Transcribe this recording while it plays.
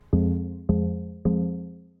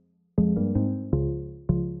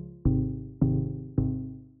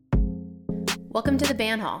Welcome to the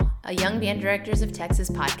Band Hall, a Young Band Directors of Texas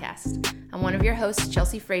podcast. I'm one of your hosts,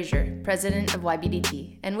 Chelsea Frazier, president of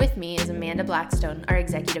YBDT, and with me is Amanda Blackstone, our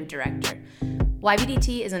executive director.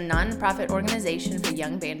 YBDT is a nonprofit organization for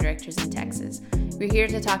young band directors in Texas. We're here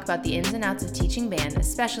to talk about the ins and outs of teaching band,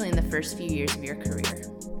 especially in the first few years of your career.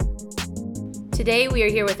 Today, we are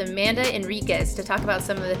here with Amanda Enriquez to talk about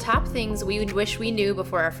some of the top things we would wish we knew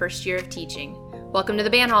before our first year of teaching. Welcome to the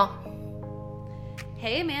Band Hall.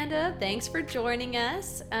 Hey Amanda, thanks for joining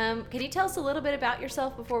us. Can you tell us a little bit about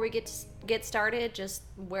yourself before we get started? Just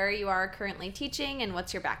where you are currently teaching and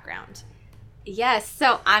what's your background? Yes,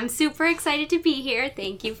 so I'm super excited to be here.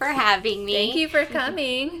 Thank you for having me. Thank you for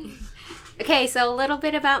coming. Okay, so a little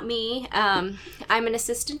bit about me. I'm an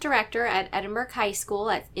assistant director at Edinburgh High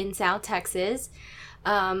School in South Texas.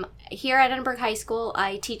 Here at Edinburgh High School,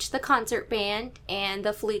 I teach the concert band and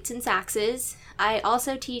the flutes and saxes. I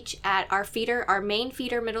also teach at our main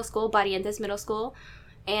feeder middle school, Barrientos Middle School,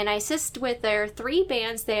 and I assist with their 3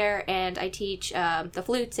 bands there, and I teach the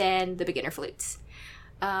flutes and the beginner flutes.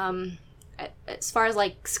 As far as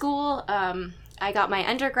school, I got my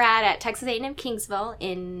undergrad at Texas A&M Kingsville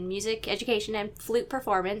in music education and flute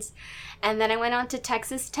performance, and then I went on to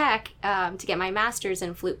Texas Tech to get my master's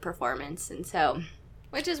in flute performance, and so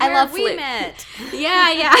which is where we met.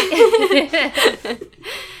 Yeah.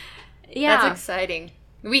 Yeah. That's exciting.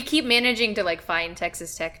 We keep managing to find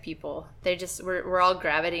Texas Tech people. We're all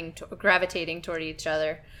gravitating toward each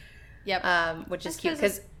other. Yep. Which is cute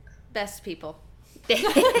because best people.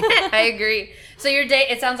 I agree. So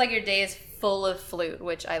it sounds like your day is full of flute,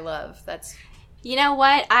 which I love. You know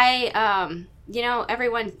what?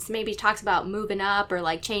 Everyone maybe talks about moving up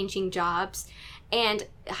or changing jobs, and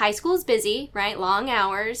high school is busy, right? Long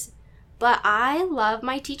hours. But I love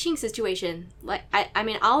my teaching situation.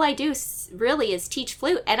 All I do really is teach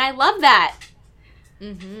flute, and I love that.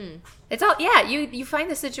 Mm-hmm. It's all you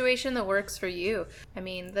find the situation that works for you.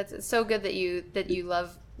 That's so good that you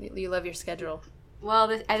love your schedule. Well,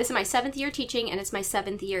 this is my 7th year teaching, and it's my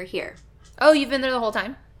 7th year here. Oh, you've been there the whole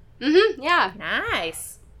time? Mm-hmm. Yeah.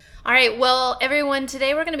 Nice. All right, well, everyone,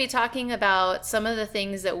 today we're going to be talking about some of the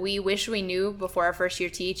things that we wish we knew before our first year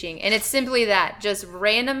teaching. And it's simply that, just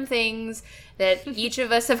random things that each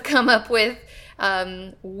of us have come up with,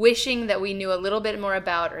 wishing that we knew a little bit more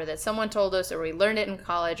about, or that someone told us, or we learned it in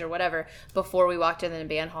college or whatever, before we walked in the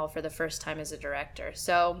band hall for the first time as a director.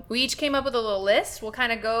 So we each came up with a little list. We'll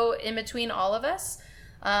kind of go in between all of us.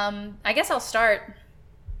 I guess I'll start.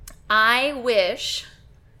 I wish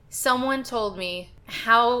someone told me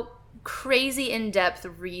how crazy in-depth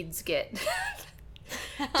reeds get.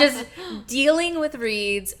 Just dealing with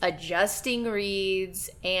reeds, adjusting reeds,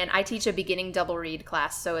 and I teach a beginning double reed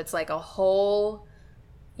class, so it's a whole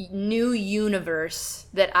new universe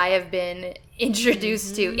that I have been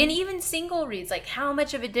introduced to. And even single reeds, how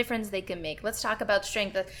much of a difference they can make. Let's talk about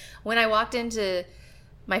strength. When I walked into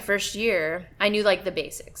my first year, I knew the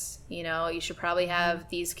basics. You should probably have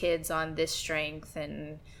these kids on this strength,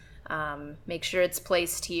 and make sure it's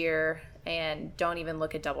placed here, and don't even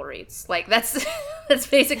look at double reeds. That's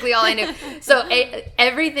basically all I knew. So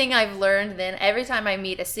everything I've learned then, every time I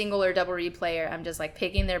meet a single or double reed player, I'm just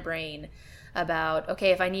picking their brain about,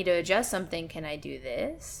 okay, if I need to adjust something, can I do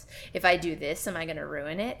this? If I do this, am I going to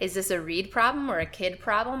ruin it? Is this a reed problem or a kid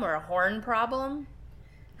problem or a horn problem?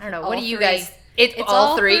 I don't know. What do you guys? It's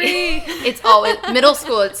all three. It's all middle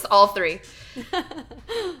school. It's all 3.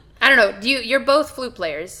 I don't know. You're both flute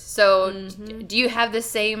players, so do you have the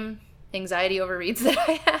same anxiety over reeds that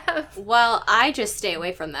I have? Well, I just stay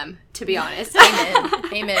away from them, to be honest.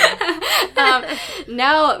 Amen.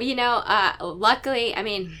 No, luckily,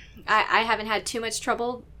 I haven't had too much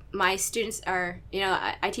trouble. My students are,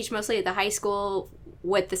 I teach mostly at the high school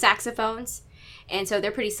with the saxophones, and so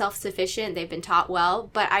they're pretty self-sufficient. They've been taught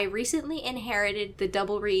well, but I recently inherited the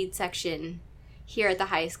double reed section here at the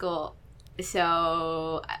high school,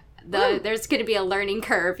 so there's going to be a learning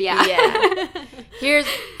curve. Yeah. Here's,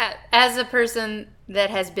 as a person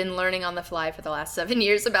that has been learning on the fly for the last 7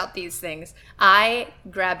 years about these things, I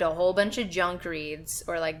grabbed a whole bunch of junk reeds,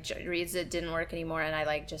 or reeds that didn't work anymore, and I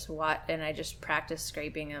just practiced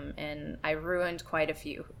scraping them, and I ruined quite a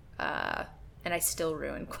few. And I still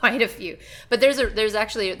ruin quite a few. But there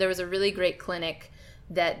was a really great clinic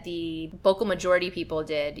that the vocal majority people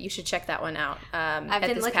did. You should check that one out. I've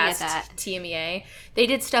been looking at that. TMEA. They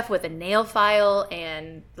did stuff with a nail file,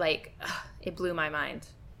 and it blew my mind.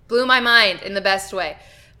 Blew my mind in the best way.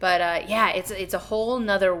 But it's a whole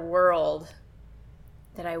nother world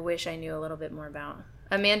that I wish I knew a little bit more about.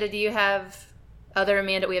 Amanda, do you have other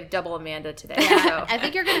Amanda. We have double Amanda today. Yeah, So. I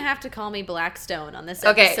think you're going to have to call me Blackstone on this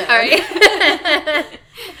Okay, episode. all right.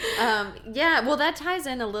 Yeah, well, that ties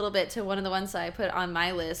in a little bit to one of the ones that I put on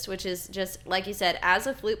my list, which is just, like you said, as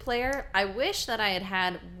a flute player, I wish that I had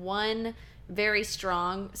had one very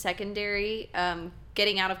strong secondary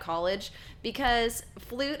getting out of college, because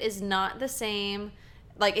flute is not the same.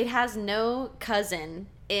 Like, it has no cousin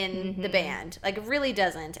in the band. Like, it really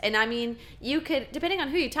doesn't. And I mean, you could, depending on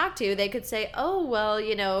who you talk to, they could say, oh, well,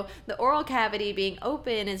 you know, the oral cavity being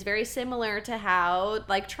open is very similar to how,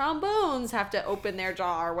 like, trombones have to open their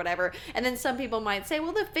jaw or whatever. And then some people might say,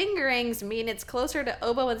 well, the fingerings mean it's closer to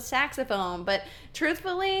oboe and saxophone. But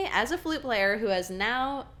truthfully, as a flute player who has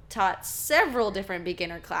now taught several different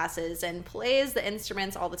beginner classes and plays the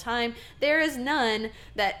instruments all the time, there is none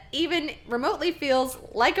that even remotely feels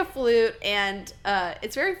like a flute, and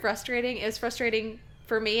it's very frustrating. It was frustrating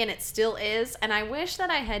for me, and it still is, and I wish that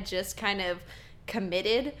I had just kind of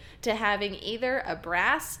committed to having either a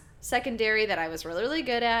brass secondary that I was really, really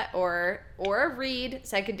good at, or a reed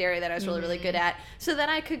secondary that I was really, really good at, so that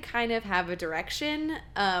I could kind of have a direction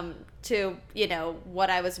to, you know, what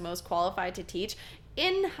I was most qualified to teach.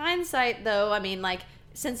 In hindsight, though, I mean, like,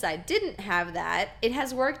 since I didn't have that, it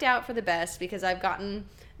has worked out for the best, because I've gotten,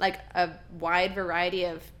 like, a wide variety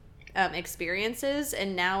of experiences,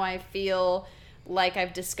 and now I feel like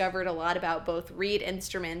I've discovered a lot about both reed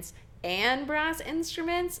instruments and brass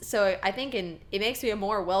instruments. So I think it makes me a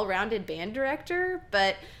more well-rounded band director,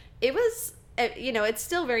 but it was, you know, it's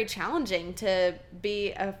still very challenging to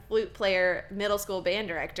be a flute player, middle school band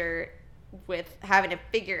director, with having to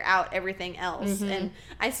figure out everything else. And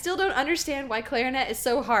I still don't understand why clarinet is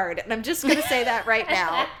so hard, and I'm just going to say that right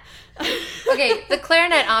now. Okay, the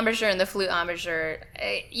clarinet embouchure and the flute embouchure,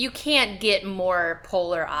 you can't get more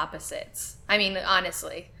polar opposites. I mean,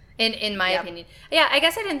 honestly, in my opinion. Yeah, I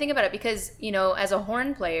guess I didn't think about it, because, you know, as a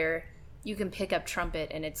horn player, you can pick up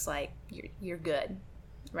trumpet and it's like, you're good,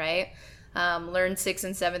 right? Learn 6th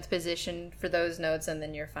and 7th position for those notes, and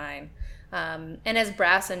then you're fine. And as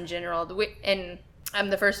brass in general, and I'm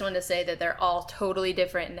the first one to say that they're all totally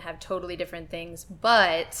different and have totally different things,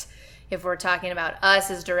 but if we're talking about us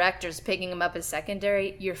as directors picking them up as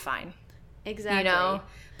secondary, you're fine. Exactly. You know?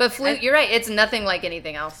 But flute, you're right, it's nothing like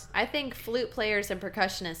anything else. I think flute players and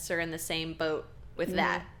percussionists are in the same boat with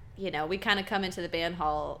that. You know, we kind of come into the band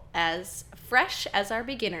hall as fresh as our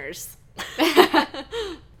beginners.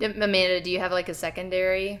 Amanda, do you have like a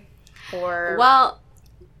secondary? Or Well,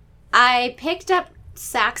 I picked up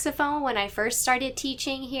saxophone when I first started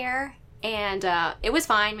teaching here, and it was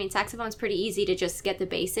fine. I mean, saxophone's pretty easy to just get the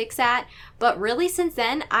basics at, but really since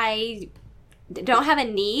then, I don't have a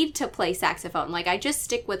need to play saxophone. Like, I just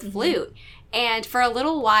stick with flute. And for a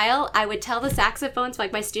little while, I would tell the saxophones,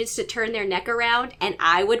 like, my students to turn their neck around, and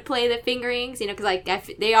I would play the fingerings, you know, because,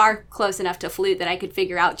 like, they are close enough to flute that I could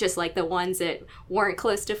figure out just, like, the ones that weren't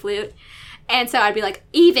close to flute. And so I'd be like,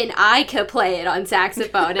 even I could play it on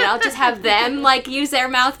saxophone, and I'll just have them, like, use their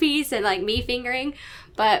mouthpiece and, like, me fingering.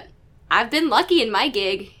 But I've been lucky in my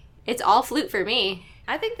gig. It's all flute for me.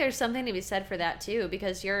 I think there's something to be said for that, too,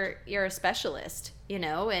 because you're a specialist, you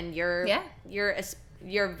know, and you're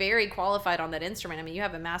very qualified on that instrument. I mean, you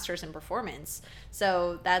have a master's in performance.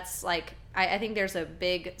 So that's, like, I think there's a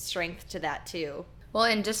big strength to that, too. Well,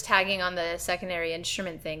 and just tagging on the secondary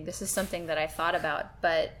instrument thing, this is something that I thought about,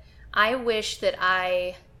 but I wish that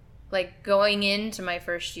like, going into my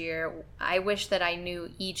first year, I wish that I knew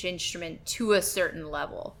each instrument to a certain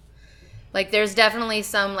level. Like, there's definitely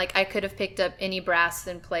some, like, I could have picked up any brass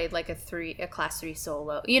and played, like, a class 3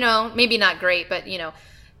 solo. You know, maybe not great, but, you know,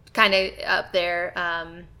 kind of up there.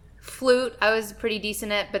 Flute, I was pretty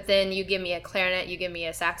decent at, but then you give me a clarinet, you give me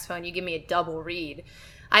a saxophone, you give me a double reed.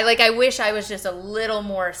 I wish I was just a little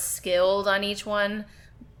more skilled on each one,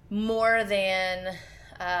 more than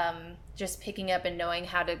just picking up and knowing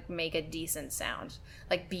how to make a decent sound,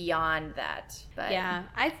 like, beyond that. But yeah,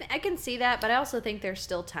 I can see that, but I also think there's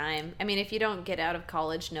still time. I mean, if you don't get out of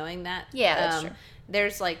college knowing that, that's true.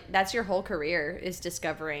 There's, like, that's your whole career, is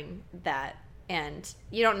discovering that. And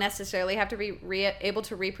you don't necessarily have to be able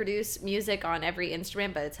to reproduce music on every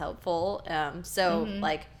instrument, but it's helpful.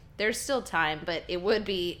 Like, there's still time, but it would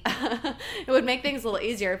be it would make things a little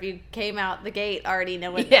easier if you came out the gate already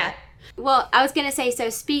knowing that. Well, I was going to say, so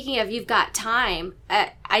speaking of you've got time,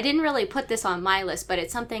 I didn't really put this on my list, but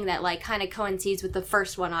it's something that, like, kind of coincides with the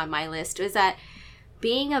first one on my list, is that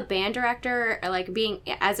being a band director, or, like, being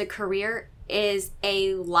as a career, is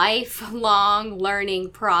a lifelong learning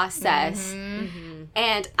process.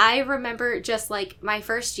 And I remember just, like, my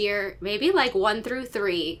first year, maybe, like, 1 through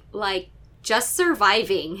 3, like, just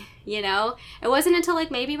surviving, you know? It wasn't until like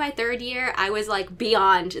maybe my 3rd year I was like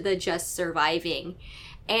beyond the just surviving.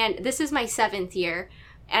 And this is my 7th year.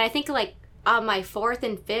 And I think like on my 4th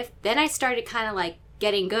and 5th, then I started kind of like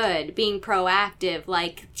getting good, being proactive,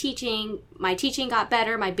 like my teaching got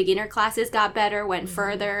better, my beginner classes got better, went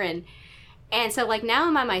further. And so like now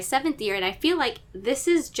I'm on my 7th year and I feel like this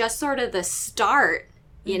is just sort of the start.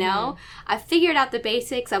 You know, I've figured out the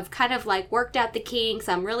basics. I've kind of like worked out the kinks.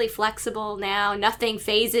 I'm really flexible now. Nothing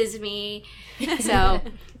phases me. So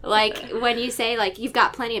like when you say like you've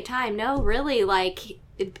got plenty of time, no, really, like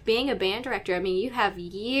being a band director, I mean, you have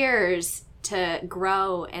years to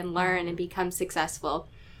grow and learn and become successful.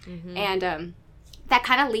 And that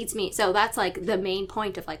kind of leads me. So that's like the main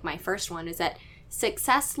point of like my first one is that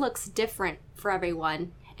success looks different for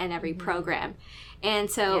everyone and every program. And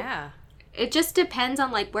so it just depends on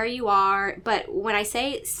like where you are. But when I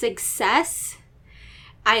say success,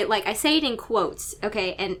 I say it in quotes,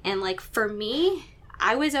 okay? And like for me,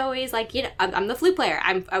 I was always like, you know, I'm the flute player.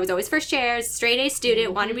 I was always first chairs, straight A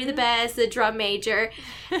student, wanted to be the best, the drum major.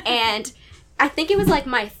 And I think it was like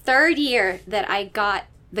my 3rd year that I got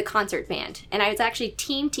the concert band. And I was actually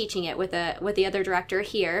team teaching it with the other director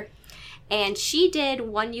here. And she did 2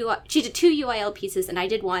 UIL pieces and I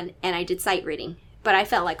did 1, and I did sight reading. But I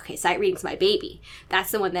felt like, okay, sight reading's my baby.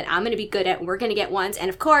 That's the one that I'm going to be good at. And we're going to get 1s. And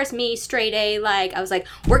of course, me, straight A, like, I was like,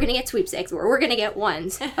 we're going to get sweepstakes. We're going to get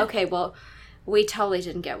 1s. Okay, well, we totally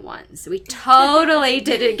didn't get 1s. We totally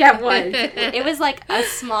didn't get 1s. It was like a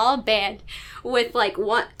small band with like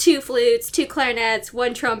 2 flutes, 2 clarinets,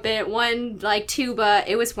 1 trumpet, 1 like tuba.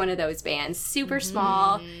 It was one of those bands. Super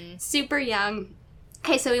small, super young.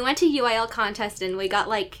 Okay, so we went to UIL contest and we got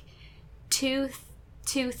like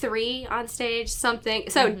 3 on stage, something.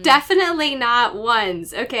 So definitely not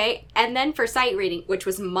 1s, okay? And then for sight reading, which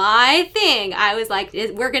was my thing, I was like,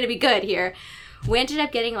 we're going to be good here. We ended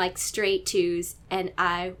up getting like straight 2s and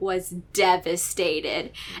I was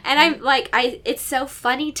devastated. And I'm like, it's so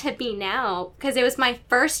funny to me now because it was my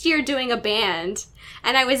first year doing a band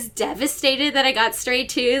and I was devastated that I got straight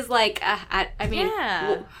 2s. Like, I mean...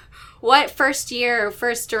 Yeah. What first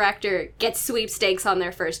director gets sweepstakes on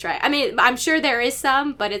their first try? I mean, I'm sure there is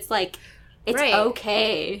some, but it's like, it's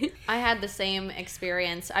okay. I had the same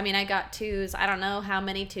experience. I mean, I got 2s. I don't know how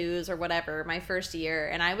many 2s or whatever my first year.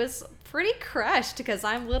 And I was pretty crushed because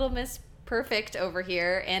I'm Little Miss Perfect over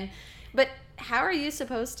here. But how are you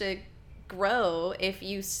supposed to grow if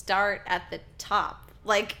you start at the top?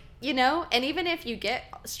 Like, you know, and even if you get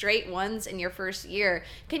straight 1s in your first year,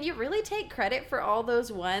 can you really take credit for all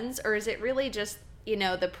those 1s? Or is it really just, you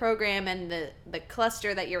know, the program and the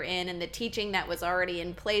cluster that you're in and the teaching that was already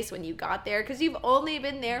in place when you got there? Because you've only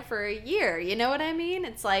been there for a year. You know what I mean?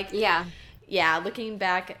 It's like, yeah, looking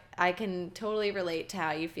back, I can totally relate to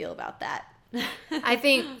how you feel about that. I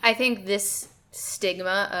think this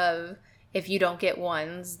stigma of if you don't get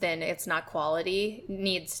 1s, then it's not quality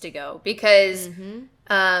needs to go because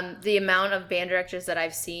the amount of band directors that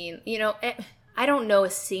I've seen, you know, I don't know a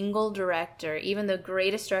single director, even the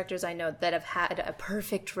greatest directors I know, that have had a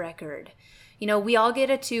perfect record. You know, we all get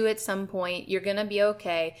a 2 at some point. You're going to be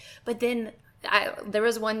okay. But then there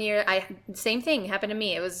was one year, same thing happened to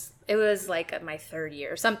me. It was like my 3rd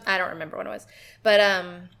year. I don't remember what it was. But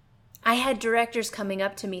I had directors coming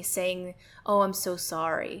up to me saying, "Oh, I'm so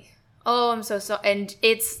sorry. Oh, I'm so sorry." And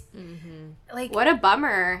it's like, what a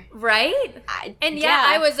bummer. Right?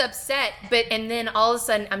 I was upset. And then all of a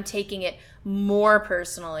sudden I'm taking it more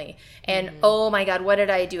personally. And oh my God, what did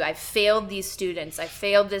I do? I failed these students. I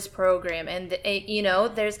failed this program. And, you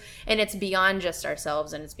know, and it's beyond just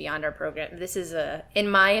ourselves and it's beyond our program. This is in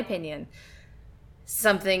my opinion,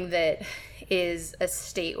 something that is a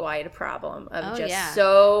statewide problem of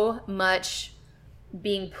so much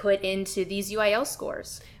being put into these UIL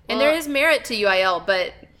scores. And there is merit to UIL,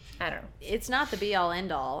 but I don't know. It's not the be-all,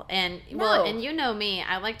 end-all. And, and you know me,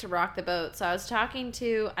 I like to rock the boat. So I was talking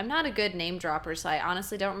to, I'm not a good name dropper, so I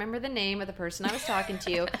honestly don't remember the name of the person I was talking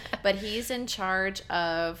to, but he's in charge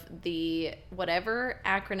of the whatever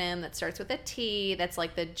acronym that starts with a T that's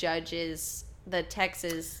like the judges, the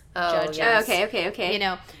Texas judges. Yeah. Okay. You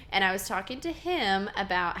know, and I was talking to him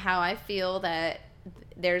about how I feel that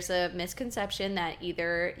there's a misconception that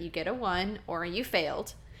either you get a 1 or you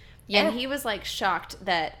failed. Yeah. And he was like shocked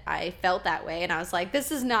that I felt that way, and I was like, "This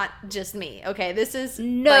is not just me, okay? This is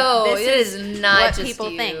this is not what just people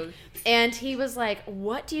you. think." And he was like,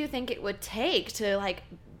 "What do you think it would take to like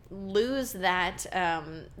lose that,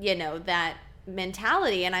 that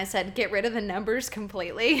mentality?" And I said, "Get rid of the numbers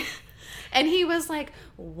completely." And he was like,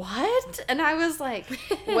 "What?" And I was like,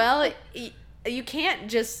 "Well." you can't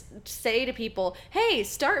just say to people, hey,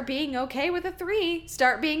 start being okay with a 3,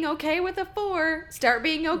 start being okay with a 4, start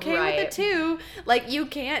being okay with a 2. Like, you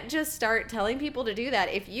can't just start telling people to do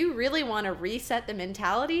that. If you really want to reset the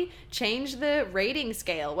mentality, change the rating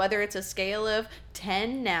scale, whether it's a scale of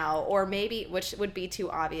 10 now, or maybe, which would be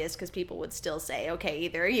too obvious because people would still say, okay,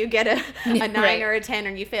 either you get a 9 or a 10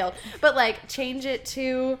 or you failed. But, like, change it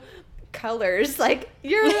to colors, like,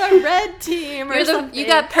 you're a red team or something. You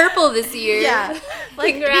got purple this year. Yeah.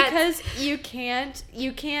 Like, Congrats. because you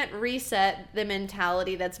can't reset the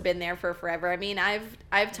mentality that's been there for forever. I mean,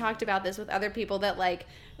 I've talked about this with other people that, like,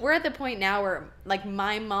 we're at the point now where, like,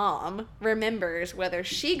 my mom remembers whether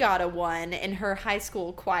she got a 1 in her high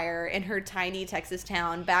school choir in her tiny Texas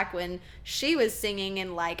town back when she was singing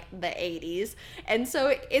in, like, the 80s. And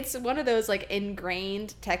so it's one of those, like,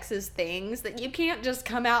 ingrained Texas things that you can't just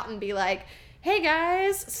come out and be like, hey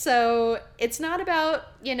guys, so it's not about,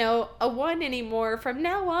 you know, a 1 anymore. From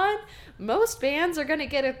now on, most bands are going to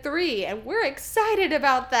get a 3, and we're excited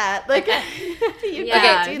about that. Like, you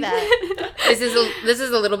can't do that. This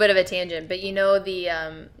is a little bit of a tangent, but you know the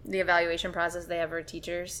evaluation process they have for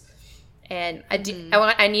teachers, and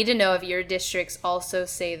I need to know if your districts also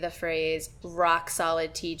say the phrase "rock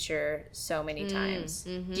solid teacher" so many times.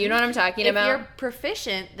 Mm-hmm. Do you know what I'm talking about? If you're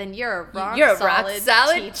proficient, then you're a rock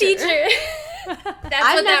solid teacher.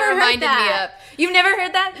 That's what that reminded me of. You've never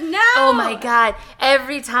heard that? No. Oh my God.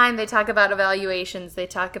 Every time they talk about evaluations, they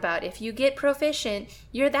talk about if you get proficient,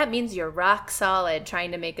 that means you're rock solid,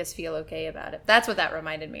 trying to make us feel okay about it. That's what that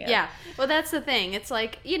reminded me of. Yeah. Well, that's the thing. It's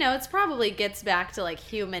like, you know, it's probably gets back to, like,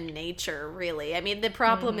 human nature, really. I mean, the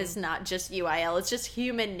problem is not just UIL. It's just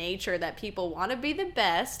human nature that people want to be the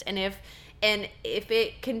best. And if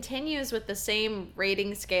it continues with the same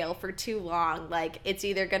rating scale for too long, like, it's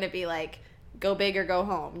either going to be like, go big or go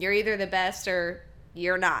home. You're either the best or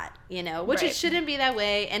you're not, you know, which it shouldn't be that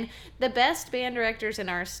way. And the best band directors in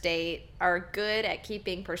our state are good at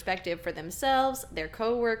keeping perspective for themselves, their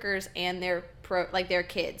coworkers, and their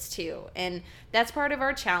kids too. And that's part of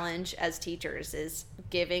our challenge as teachers, is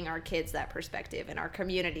giving our kids that perspective and our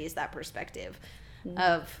communities that perspective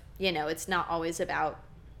of, you know, it's not always about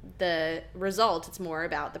the result, it's more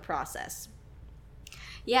about the process.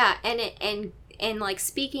 Yeah, and like,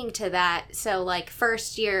 speaking to that, so, like,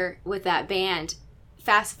 first year with that band,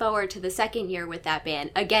 fast forward to the second year with that band,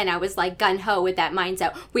 again, I was like gung-ho with that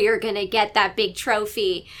mindset, we are gonna get that big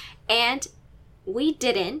trophy, and we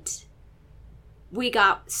didn't. We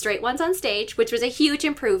got straight 1s on stage, which was a huge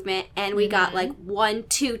improvement, and we got, like, 1,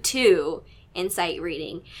 2, 2 in sight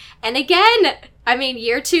reading. And again, I mean,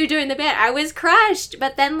 year 2 doing the band, I was crushed.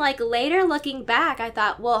 But then, like, later looking back, I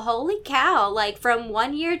thought, well, holy cow, like, from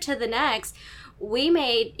one year to the next, we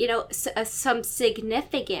made, you know, some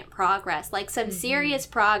significant progress, like, some serious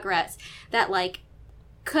progress that, like,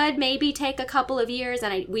 could maybe take a couple of years,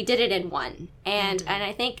 and we did it in 1. And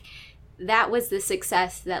I think that was the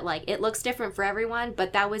success that, like, it looks different for everyone,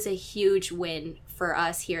 but that was a huge win for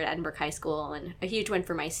us here at Edinburgh High School, and a huge win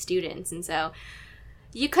for my students. And so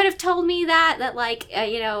you could have told me that like,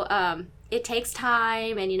 you know, it takes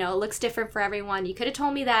time, and, you know, it looks different for everyone. You could have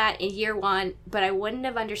told me that in year 1, but I wouldn't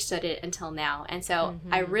have understood it until now. And so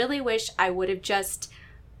I really wish I would have just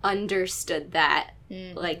understood that,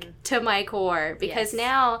 like, to my core, because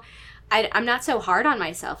now I'm not so hard on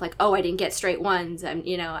myself. Like, oh, I didn't get straight 1s.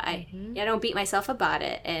 You know, I don't beat myself about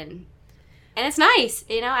it. And it's nice.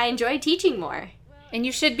 You know, I enjoy teaching more. And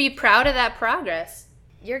you should be proud of that progress.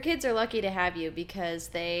 Your kids are lucky to have you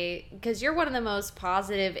because you're one of the most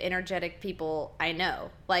positive, energetic people I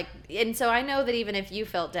know. Like, and so I know that even if you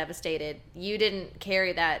felt devastated, you didn't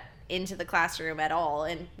carry that into the classroom at all.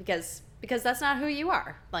 And because that's not who you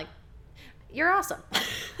are. Like, you're awesome.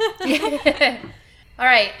 All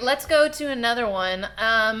right, let's go to another one.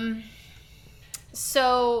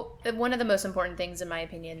 So one of the most important things, in my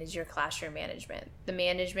opinion, is your classroom management. The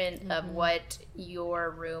management of what your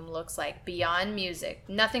room looks like beyond music.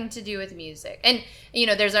 Nothing to do with music. And, you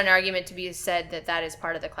know, there's an argument to be said that is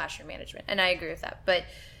part of the classroom management. And I agree with that. But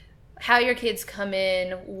how your kids come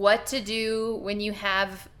in, what to do when you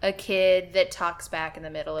have a kid that talks back in the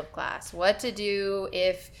middle of class. What to do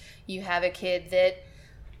if you have a kid that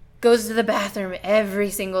goes to the bathroom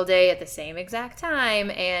every single day at the same exact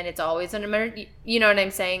time, and it's always an emergency. You know what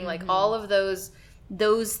I'm saying? Like, all of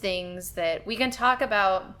those things that we can talk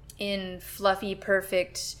about in fluffy,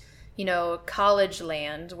 perfect, you know, college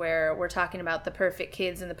land, where we're talking about the perfect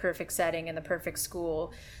kids and the perfect setting and the perfect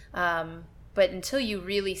school. But until you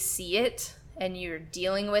really see it, and you're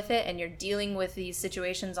dealing with it, and you're dealing with these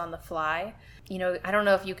situations on the fly, you know, I don't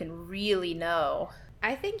know if you can really know.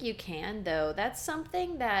 I think you can, though. That's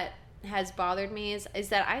something that has bothered me is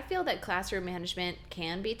that I feel that classroom management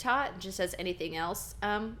can be taught just as anything else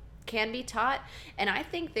can be taught. And I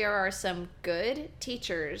think there are some good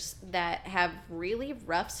teachers that have really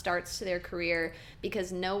rough starts to their career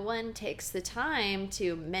because no one takes the time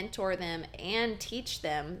to mentor them and teach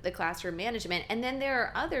them the classroom management. And then there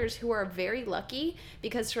are others who are very lucky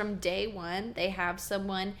because from day one, they have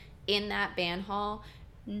someone in that band hall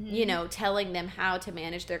you know, telling them how to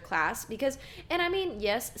manage their class. Because, and I mean,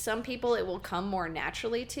 yes, some people it will come more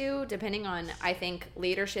naturally to, depending on, I think,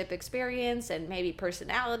 leadership experience and maybe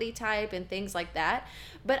personality type and things like that.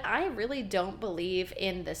 But I really don't believe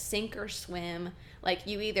in the sink or swim. Like,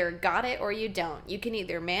 you either got it or you don't. You can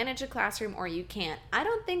either manage a classroom or you can't. I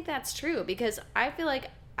don't think that's true because I feel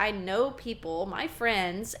like I know people, my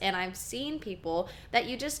friends, and I've seen people that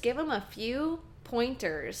you just give them a few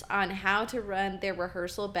pointers on how to run their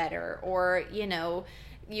rehearsal better, or you know,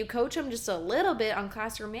 you coach them just a little bit on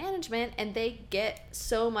classroom management and they get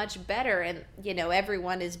so much better, and you know,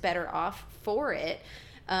 everyone is better off for it.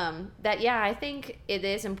 I think it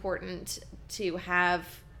is important to have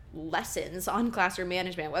lessons on classroom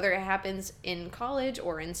management, whether it happens in college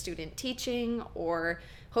or in student teaching, or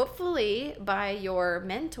hopefully by your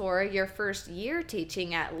mentor your first year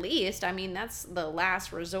teaching at least. I mean, that's the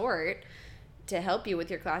last resort to help you with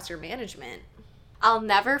your classroom management. I'll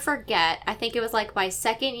never forget, I think it was like my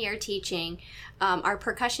second year teaching, our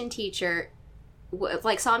percussion teacher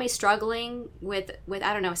saw me struggling with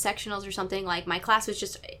I don't know, sectionals or something. Like, my class was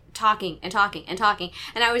just talking and talking and talking,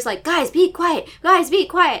 and I was like, guys, be quiet,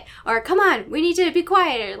 or come on, we need to be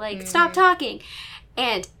quiet, or like stop talking.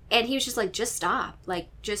 And he was just like, just stop, like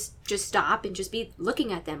just stop and just be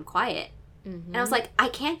looking at them quiet. And I was like, I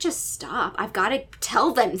can't just stop. I've got to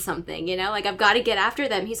tell them something, you know? Like, I've got to get after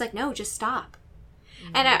them. He's like, no, just stop.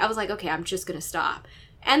 And I was like, okay, I'm just going to stop.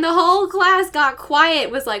 And the whole class got quiet,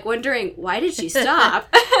 was like wondering, why did she stop?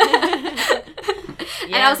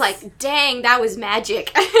 And I was like, dang, that was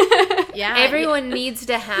magic. Yeah. Everyone needs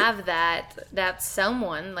to have that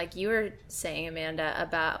someone, like you were saying, Amanda,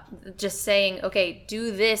 about just saying, okay,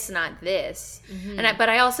 do this, not this. But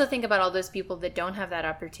I also think about all those people that don't have that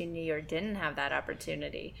opportunity or didn't have that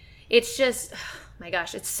opportunity. It's just, oh my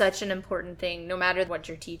gosh, it's such an important thing, no matter what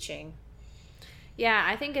you're teaching. Yeah,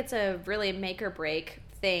 I think it's a really make or break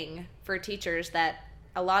thing for teachers, that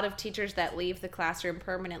a lot of teachers that leave the classroom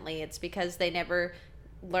permanently, it's because they never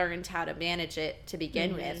learned how to manage it to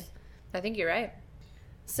begin with. I think you're right.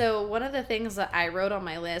 So one of the things that I wrote on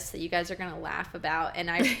my list that you guys are going to laugh about, and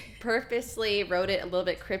I purposely wrote it a little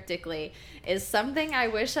bit cryptically, is something I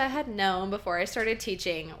wish I had known before I started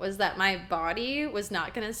teaching, was that my body was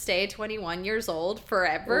not going to stay 21 years old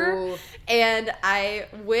forever. Ooh. And I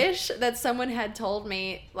wish that someone had told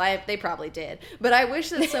me, like, they probably did, but I wish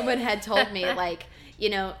that someone had told me, like, you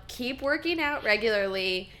know, keep working out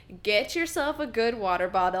regularly, get yourself a good water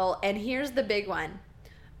bottle, and here's the big one.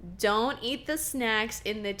 Don't eat the snacks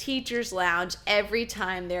in the teacher's lounge every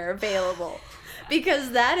time they're available.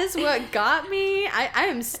 Because that is what got me. I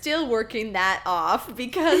am still working that off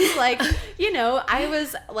because, like, you know, I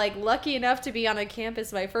was, like, lucky enough to be on a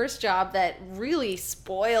campus, my first job, that really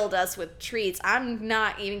spoiled us with treats. I'm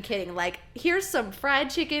not even kidding. Like, here's some fried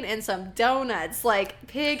chicken and some donuts, like,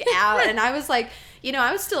 pig out. And I was like, you know,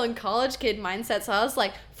 I was still in college kid mindset, so I was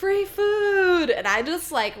like, free food. And I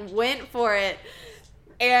just, like, went for it.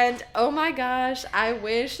 And, oh my gosh, I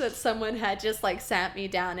wish that someone had just, like, sat me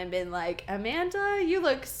down and been like, Amanda, you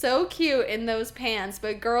look so cute in those pants,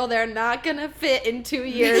 but girl, they're not going to fit in 2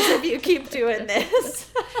 years if you keep doing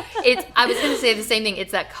this. I was going to say the same thing.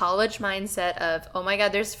 It's that college mindset of, oh my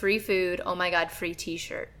God, there's free food. Oh my God, free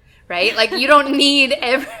t-shirt, right? Like, you don't need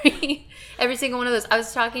every single one of those. I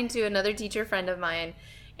was talking to another teacher friend of mine,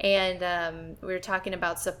 and we were talking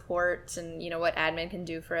about support and, you know, what admin can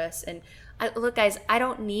do for us. And look, guys, I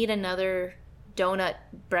don't need another donut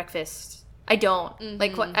breakfast. I don't.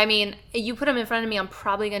 Like, I mean, you put them in front of me, I'm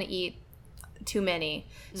probably going to eat too many.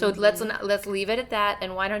 So let's leave it at that.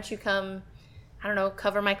 And why don't you come, I don't know,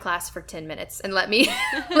 cover my class for 10 minutes and let me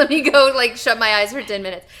go, like, shut my eyes for 10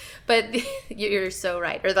 minutes. But you're so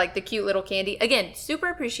right. Or, like, the cute little candy. Again, super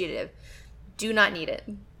appreciative. Do not need it.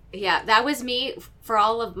 Yeah, that was me for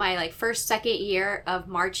all of my, like, first, second year of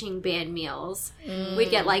marching band meals.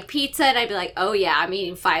 We'd get, like, pizza, and I'd be like, oh, yeah, I'm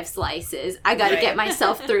eating 5 slices. I got to get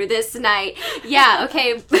myself through this night. Yeah,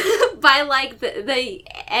 okay. By, like, the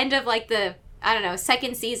end of, like, the, I don't know,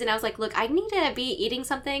 second season, I was like, look, I need to be eating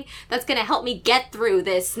something that's going to help me get through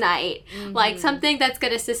this night. Like, something that's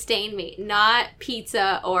going to sustain me. Not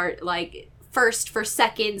pizza or, like, first for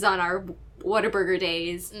seconds on our Whataburger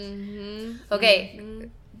days. Okay.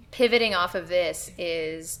 Pivoting off of this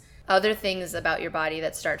is other things about your body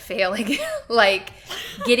that start failing, like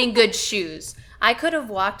getting good shoes. I could have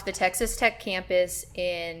walked the Texas Tech campus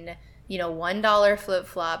in, $1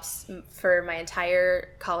 flip-flops for my entire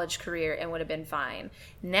college career and would have been fine.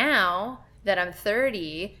 Now that I'm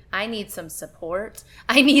 30, I need some support.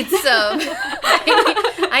 I need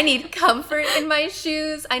I need comfort in my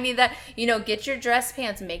shoes. I need that, get your dress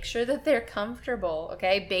pants. Make sure that they're comfortable,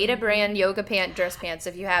 okay? Beta brand yoga pant dress pants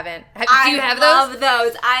if you haven't. Do you have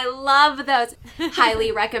those? I love those.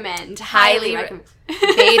 Highly recommend. Highly recommend.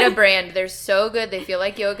 Beta brand. They're so good. They feel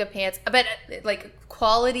like yoga pants. But like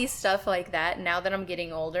quality stuff like that, now that I'm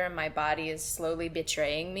getting older and my body is slowly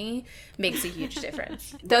betraying me, makes a huge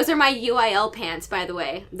difference. Those are my UIL pants, by the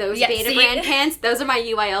way. Those Beta brand pants, those are my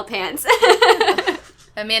UIL pants.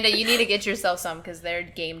 Amanda, you need to get yourself some because they're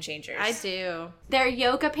game changers. I do. They're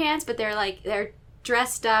yoga pants, but they're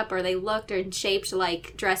dressed up or they looked and shaped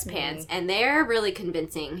like dress pants, and they're really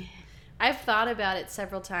convincing. I've thought about it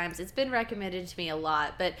several times. It's been recommended to me a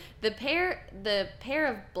lot, but the pair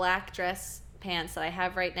of black dress pants that I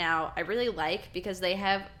have right now, I really like because they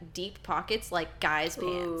have deep pockets like guys'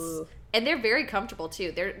 pants. Ooh. And they're very comfortable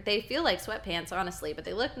too. They feel like sweatpants, honestly, but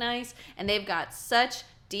they look nice and they've got such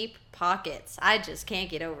deep pockets. I just can't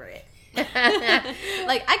get over it.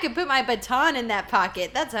 Like, I could put my baton in that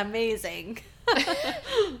pocket. That's amazing.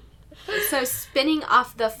 So spinning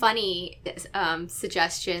off the funny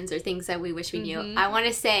suggestions or things that we wish we knew, I want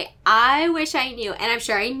to say I wish I knew, and I'm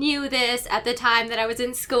sure I knew this at the time that I was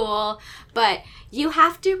in school, but you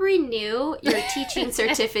have to renew your teaching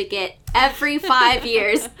certificate every 5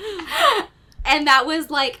 years. And that was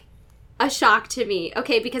like a shock to me.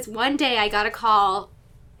 Okay, because one day I got a call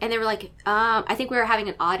and they were like, I think we were having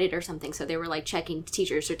an audit or something, so they were like checking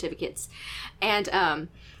teacher certificates. And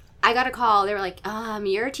I got a call. They were like,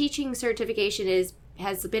 your teaching certification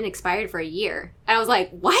has been expired for a year. And I was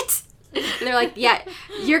like, what? And they're like, yeah,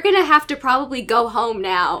 you're going to have to probably go home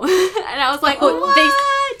now. And I was like,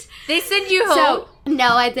 what? They send you home? So,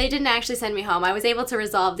 no, they didn't actually send me home. I was able to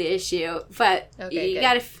resolve the issue. But you've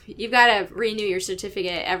got to renew your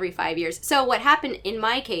certificate every 5 years. So what happened in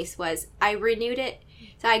my case was I renewed it.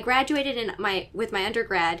 So I graduated with my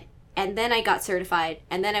undergrad, and then I got certified,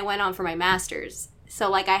 and then I went on for my master's. So,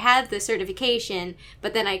 like, I had the certification,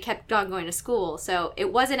 but then I kept on going to school. So,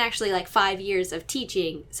 it wasn't actually, like, 5 years of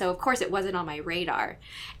teaching. So, of course, it wasn't on my radar.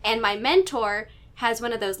 And my mentor has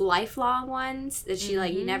one of those lifelong ones that she,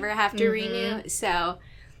 like, you never have to renew. So,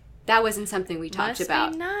 that wasn't something we talked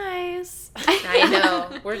about. Must be nice. I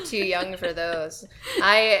know. We're too young for those.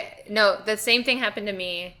 No, the same thing happened to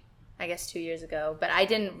me, I guess, 2 years ago. But I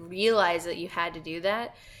didn't realize that you had to do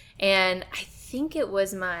that. And I think it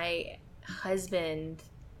was my husband,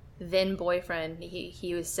 then boyfriend,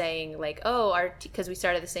 he was saying like, because we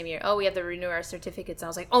started the same year, we have to renew our certificates. And I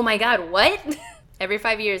was like, oh my god, what? Every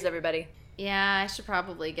 5 years, everybody. Yeah, I should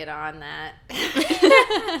probably get on that.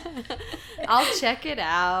 I'll check it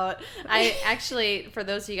out. I actually, for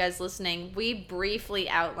those of you guys listening, we briefly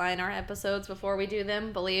outline our episodes before we do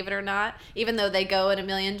them, believe it or not, even though they go in a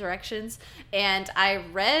million directions. And I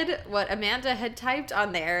read what Amanda had typed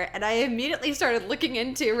on there, and I immediately started looking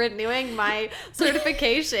into renewing my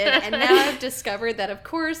certification. And now I've discovered that, of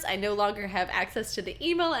course, I no longer have access to the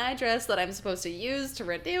email address that I'm supposed to use to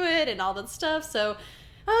renew it and all that stuff. So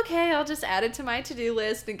okay, I'll just add it to my to-do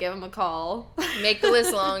list and give them a call. Make the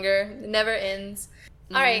list longer. It never ends.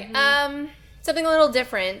 All right. Something a little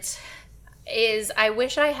different is I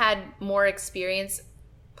wish I had more experience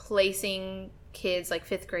placing kids, like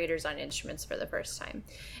 5th graders, on instruments for the first time.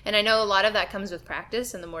 And I know a lot of that comes with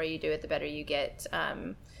practice, and the more you do it, the better you get.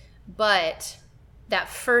 But that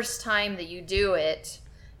first time that you do it,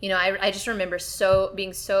 I just remember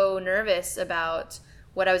being so nervous about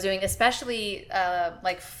what I was doing, especially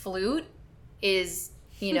like flute is,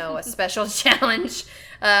 a special challenge,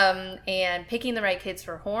 and picking the right kids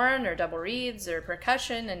for horn or double reeds or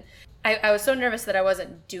percussion. And I was so nervous that I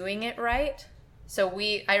wasn't doing it right. So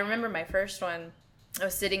I remember my first one, I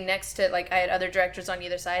was sitting next to, like, I had other directors on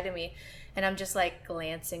either side of me, and I'm just like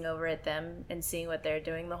glancing over at them and seeing what they're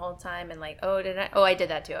doing the whole time. And like, I did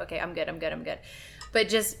that too. Okay, I'm good. But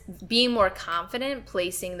just being more confident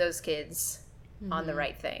placing those kids on the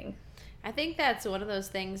right thing. I think that's one of those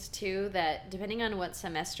things too that depending on what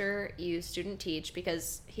semester you student teach,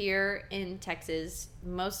 because here in Texas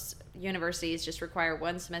most universities just require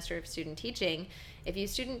 1 semester of student teaching. If you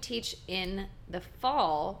student teach in the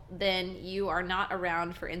fall, then you are not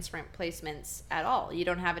around for instrument placements at all. You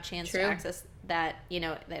don't have a chance to access that,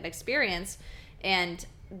 that experience. And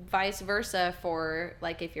vice versa for,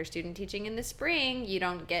 like, if you're student teaching in the spring, you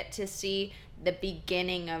don't get to see the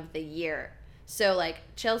beginning of the year. So like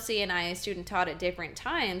Chelsea and I student taught at different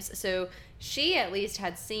times. So she at least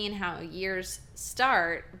had seen how years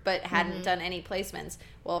start, but hadn't done any placements.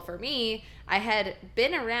 Well, for me, I had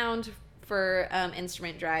been around for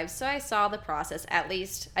instrument drives, so I saw the process. At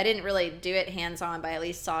least I didn't really do it hands-on, but I at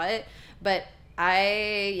least saw it. But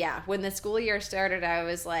when the school year started, I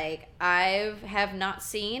was like, I have not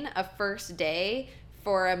seen a first day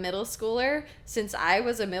for a middle schooler since I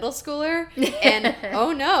was a middle schooler, and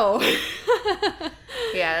oh no.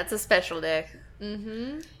 Yeah, that's a special day.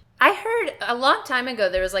 I heard a long time ago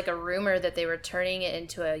there was like a rumor that they were turning it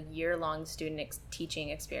into a year-long student teaching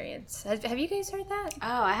experience. Have you guys heard that?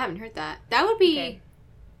 Oh, I haven't heard that. That would be,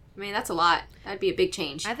 I mean, that's a lot. That'd be a big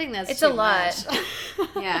change. I think it's a lot.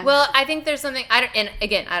 Yeah. Well, I think there's something, and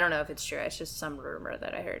again, I don't know if it's true. It's just some rumor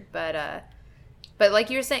that I heard. But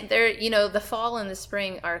like you were saying, the fall and the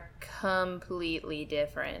spring are completely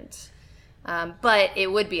different. But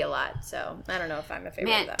it would be a lot, so I don't know if I'm a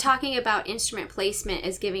favorite of that. Talking about instrument placement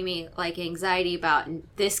is giving me like anxiety about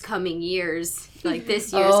this coming year's, like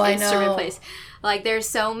this year's instrument place. Like there's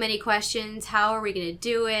so many questions. How are we going to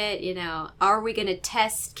do it? You know, are we going to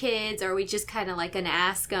test kids? Or are we just kind of like going to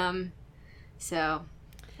ask them? So,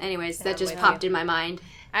 anyways, that just popped in my mind.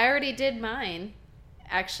 I already did mine,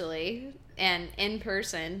 actually, and in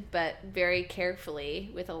person, but very carefully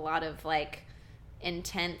with a lot of like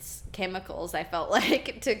intense chemicals, I felt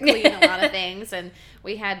like, to clean a lot of things. And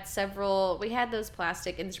we had those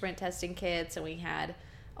plastic instrument testing kits, and we had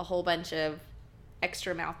a whole bunch of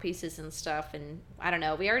extra mouthpieces and stuff. And I don't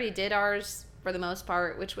know, we already did ours for the most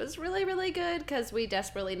part, which was really, really good because we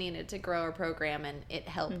desperately needed to grow our program, and it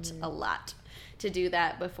helped a lot to do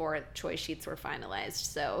that before choice sheets were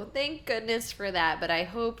finalized. So thank goodness for that. But I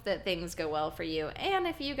hope that things go well for you. And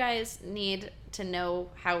if you guys need to know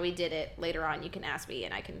how we did it later on, you can ask me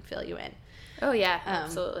and I can fill you in. Oh yeah,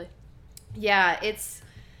 absolutely. Yeah, it's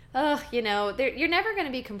you're never going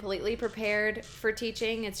to be completely prepared for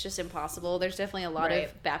teaching. It's just impossible. There's definitely a lot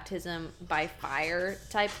of baptism by fire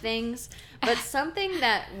type things. But something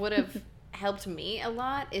that would have helped me a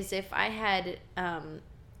lot is if I had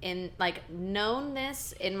known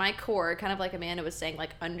this in my core, kind of like Amanda was saying,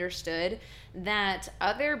 like understood that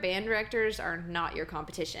other band directors are not your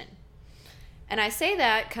competition. And I say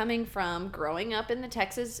that coming from growing up in the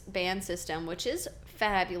Texas band system, which is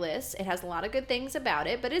fabulous. It has a lot of good things about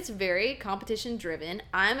it, but it's very competition driven.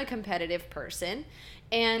 I'm a competitive person.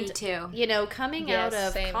 And, me too. Coming out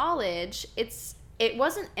of college, it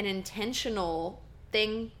wasn't an intentional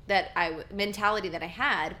mentality that I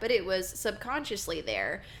had, but it was subconsciously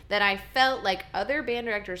there, that I felt like other band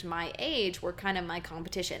directors my age were kind of my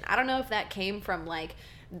competition. I don't know if that came from like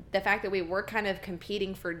the fact that we were kind of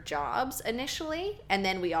competing for jobs initially, and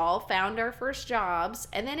then we all found our first jobs,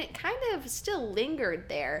 and then it kind of still lingered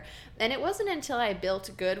there. And it wasn't until I built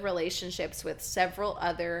good relationships with several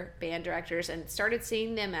other band directors and started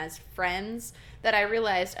seeing them as friends that I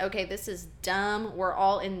realized, okay, this is dumb. We're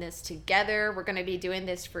all in this together. We're going to be doing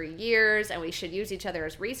this for years, and we should use each other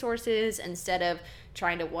as resources instead of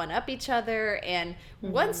trying to one-up each other. And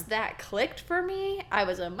once that clicked for me, I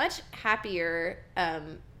was a much happier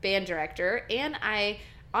band director. And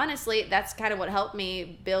honestly, that's kind of what helped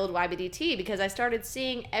me build YBDT, because I started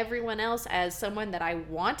seeing everyone else as someone that I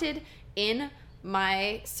wanted in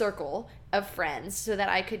my circle of friends so that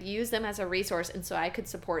I could use them as a resource and so I could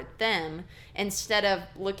support them, instead of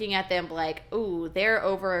looking at them like, ooh, they're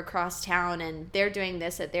over across town and they're doing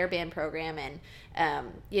this at their band program, and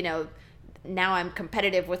now I'm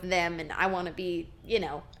competitive with them and I want to be, you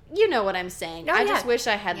know what I'm saying. I just wish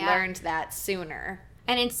I had learned that sooner.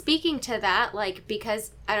 And in speaking to that, like,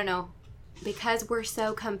 because we're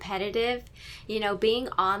so competitive, being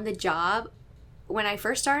on the job, when I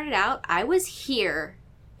first started out, I was here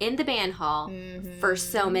in the band hall for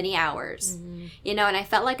so many hours, and I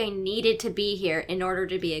felt like I needed to be here in order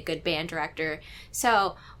to be a good band director.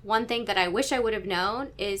 So one thing that I wish I would have known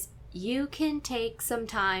is you can take some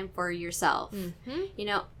time for yourself.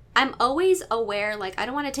 I'm always aware, like, I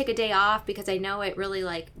don't want to take a day off because I know it really,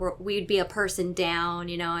 like, we'd be a person down,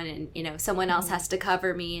 and someone else has to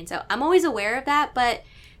cover me. And so I'm always aware of that, but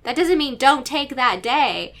that doesn't mean don't take that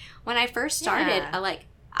day. When I first started,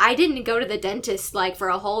 I didn't go to the dentist like for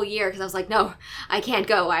a whole year because I was like, no, I can't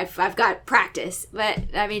go. I've got practice. But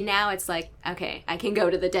I mean, now it's like, okay, I can go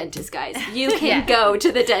to the dentist, guys. You can go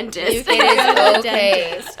to the dentist. You can go to the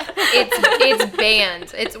dentist. It's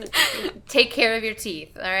banned. It's take care of your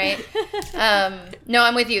teeth. All right. No,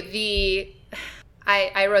 I'm with you.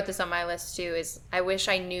 I wrote this on my list too, is I wish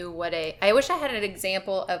I had an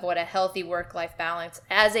example of what a healthy work-life balance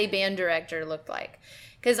as a band director looked like.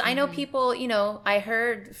 Because I know people, I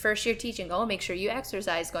heard first year teaching, make sure you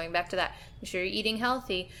exercise, going back to that, make sure you're eating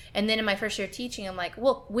healthy. And then in my first year teaching, I'm like,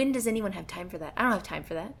 well, when does anyone have time for that? I don't have time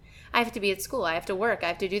for that. I have to be at school. I have to work. I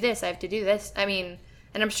have to do this. I have to do this. I mean,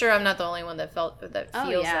 and I'm sure I'm not the only one that feels that.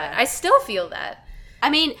 I still feel that.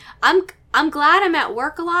 I mean, I'm glad I'm at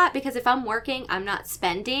work a lot, because if I'm working, I'm not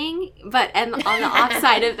spending. But on the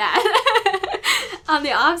offside of that,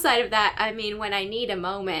 I mean, when I need a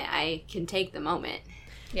moment, I can take the moment.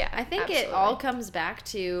 Yeah, I think it all comes back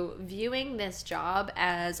to viewing this job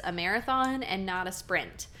as a marathon and not a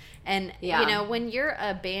sprint. And, when you're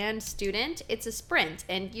a band student, it's a sprint,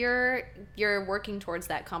 and you're working towards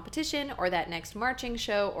that competition or that next marching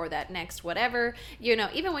show or that next whatever.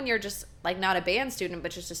 Even when you're just like not a band student,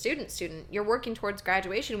 but just a student, you're working towards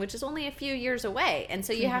graduation, which is only a few years away. And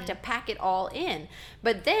so you have to pack it all in.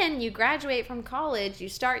 But then you graduate from college, you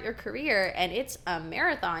start your career, and it's a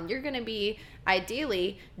marathon. You're going to be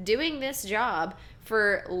ideally doing this job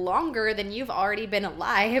for longer than you've already been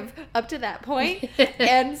alive up to that point.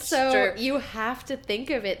 And so you have to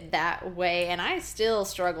think of it that way. And I still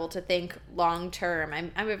struggle to think long term.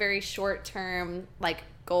 I'm a very short term, like,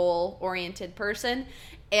 goal oriented person.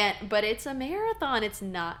 But it's a marathon. It's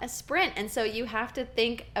not a sprint. And so you have to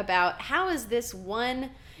think about, how is this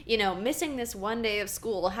one, missing this one day of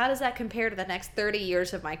school, how does that compare to the next 30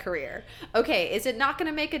 years of my career? Okay, is it not going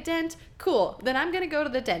to make a dent? Cool. Then I'm going to go to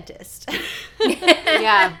the dentist.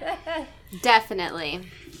 Yeah, definitely.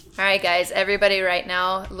 All right, guys, everybody right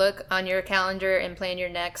now, look on your calendar and plan your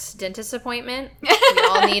next dentist appointment. We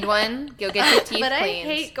all need one. Go get your teeth cleaned. But I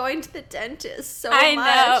hate going to the dentist so I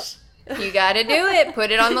much. know. You got to do it.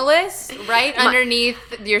 Put it on the list right underneath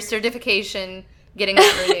your certification, getting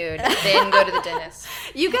that renewed. Then go to the dentist.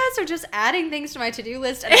 You guys are just adding things to my to-do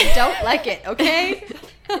list, and I don't like it, okay?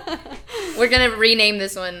 We're going to rename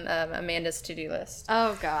this one Amanda's to-do list.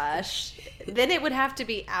 Oh, gosh. Then it would have to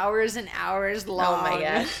be hours and hours long. Oh, my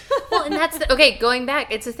gosh. Well, and that's okay, going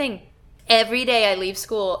back, it's a thing. Every day I leave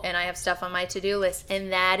school and I have stuff on my to-do list,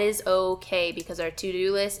 and that is okay, because our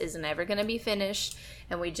to-do list is never going to be finished,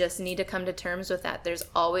 and we just need to come to terms with that. There's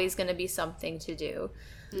always going to be something to do.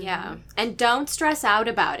 Yeah. And don't stress out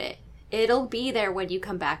about it. It'll be there when you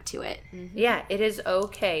come back to it. Mm-hmm. Yeah, it is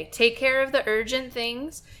okay. Take care of the urgent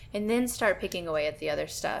things and then start picking away at the other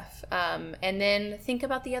stuff. And then think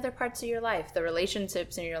about the other parts of your life, the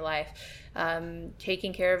relationships in your life,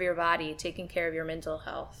 taking care of your body, taking care of your mental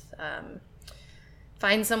health.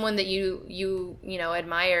 Find someone that you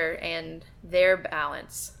admire and their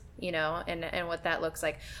balance, and what that looks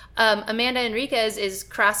like. Amanda Enriquez is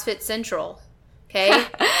CrossFit Central. Okay,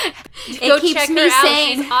 go check her out.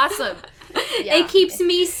 She's awesome. Yeah. It keeps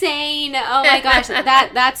me sane. Oh my gosh,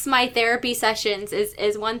 that's my therapy sessions.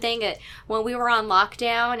 Is one thing that when we were on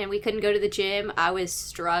lockdown and we couldn't go to the gym, I was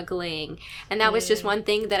struggling, and that was just one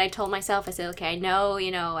thing that I told myself. I said, okay, I know,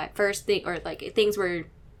 at first things were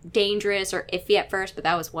dangerous or iffy at first, but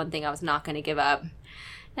that was one thing I was not going to give up,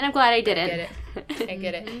 and I'm glad I did it. I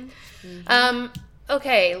get it. Mm-hmm.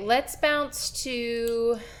 Okay, let's bounce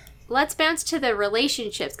to the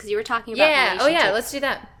relationships, because you were talking about relationships. Oh yeah, let's do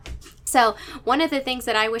that. So one of the things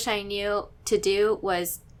that I wish I knew to do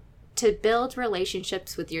was to build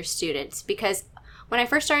relationships with your students, because when I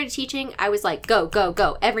first started teaching, I was like, go, go,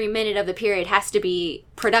 go. Every minute of the period has to be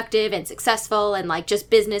productive and successful and like just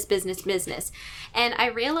business, business, business. And I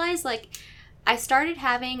realized I started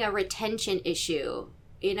having a retention issue.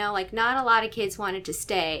 Not a lot of kids wanted to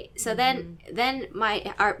stay. So then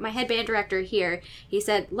my head band director here, he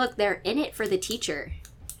said, look, they're in it for the teacher.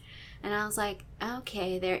 And I was like,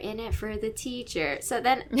 okay, they're in it for the teacher. So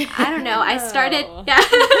then, I don't know, I started,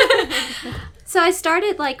 So I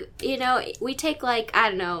started we take 5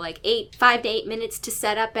 to 8 minutes to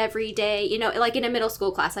set up every day, in a middle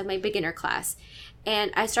school class, like my beginner class.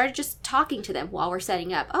 And I started just talking to them while we're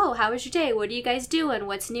setting up. Oh, how was your day? What are you guys doing?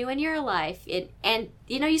 What's new in your life? And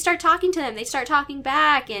you start talking to them. They start talking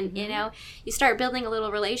back. And, you start building a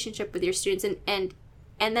little relationship with your students. And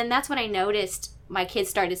then that's when I noticed my kids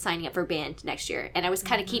started signing up for band next year. And I was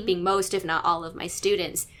kind of keeping most, if not all, of my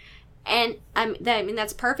students. And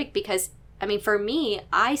that's perfect because, for me,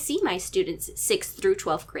 I see my students 6th through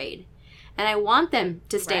 12th grade. And I want them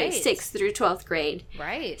to stay 6th through 12th grade.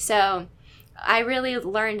 Right. So I really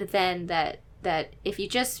learned then that if you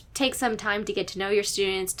just take some time to get to know your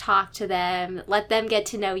students, talk to them, let them get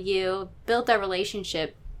to know you, build that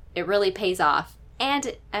relationship, it really pays off.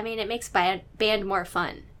 And, it makes band more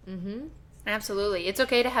fun. Mm-hmm. Absolutely. It's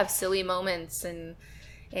okay to have silly moments and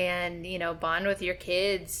and, you know, bond with your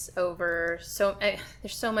kids over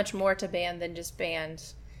there's so much more to band than just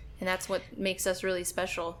band. And that's what makes us really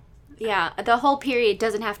special. Yeah, the whole period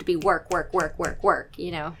doesn't have to be work,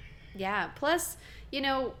 you know. Yeah, plus, you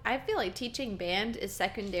know, I feel like teaching band is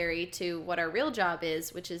secondary to what our real job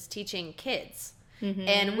is, which is teaching kids. Mm-hmm.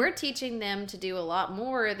 And we're teaching them to do a lot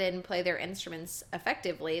more than play their instruments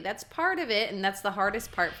effectively. That's part of it, and that's the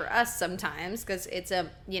hardest part for us sometimes, because it's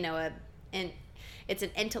it's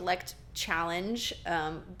an intellect challenge.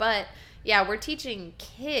 But yeah, we're teaching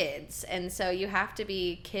kids, and so you have to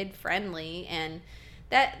be kid friendly, and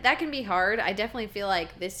that can be hard. I definitely feel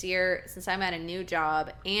like this year, since I'm at a new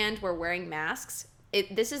job and we're wearing masks,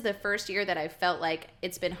 this is the first year that I've felt like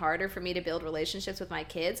it's been harder for me to build relationships with my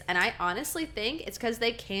kids. And I honestly think it's because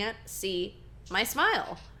they can't see my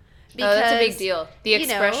smile. Because, that's a big deal. The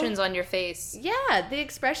expressions on your face. Yeah, the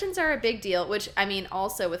expressions are a big deal, which, I mean,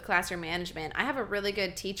 also with classroom management, I have a really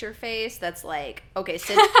good teacher face that's like, okay,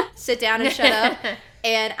 sit down and shut up.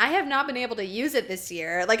 And I have not been able to use it this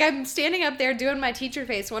year. Like, I'm standing up there doing my teacher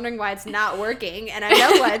face, wondering why it's not working. And I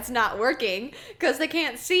know why it's not working, because they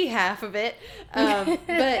can't see half of it.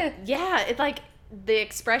 But yeah, it's like, the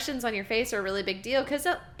expressions on your face are a really big deal, because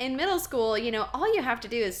in middle school, you know, all you have to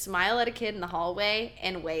do is smile at a kid in the hallway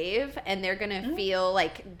and wave, and they're going to feel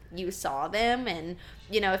like you saw them. And,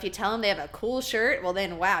 you know, if you tell them they have a cool shirt, well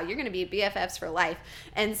then, wow, you're going to be BFFs for life.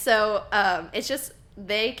 And so it's just,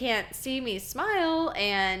 they can't see me smile,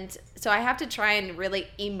 and so I have to try and really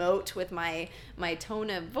emote with my tone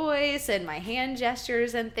of voice and my hand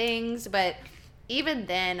gestures and things. But even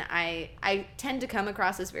then, I tend to come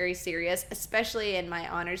across as very serious, especially in my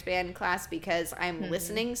honors band class, because I'm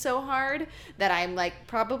listening so hard that I'm like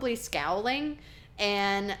probably scowling,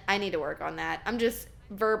 and I need to work on that. I'm just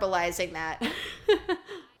verbalizing that.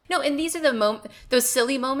 No, and these are those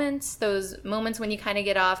silly moments, those moments when you kind of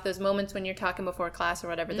get off, those moments when you're talking before class or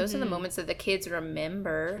whatever. Those are the moments that the kids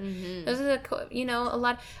remember. Those are the, you know, a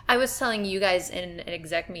lot. I was telling you guys in an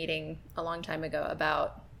exec meeting a long time ago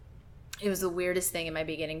about, it was the weirdest thing in my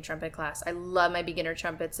beginning trumpet class. I love my beginner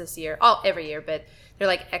trumpets this year. Every year, but they're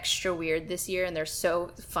like extra weird this year, and they're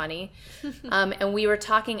so funny. And we were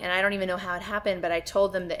talking, and I don't even know how it happened, but I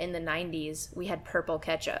told them that in the 90s, we had purple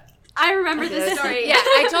ketchup. I remember this story. Yeah,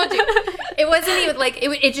 I told you. It wasn't even like,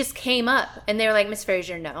 it just came up. And they were like, Miss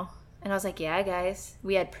Frazier, no. And I was like, yeah, guys,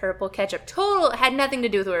 we had purple ketchup. Had nothing to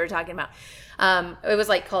do with what we were talking about. It was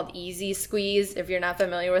like called Easy Squeeze, if you're not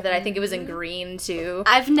familiar with it. I think it was in green too.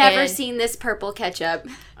 I've never seen this purple ketchup.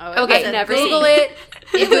 Okay, I've never Google seen it.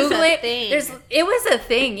 Google it. It was a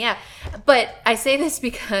thing, yeah. But I say this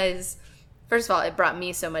because, first of all, it brought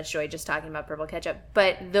me so much joy just talking about purple ketchup.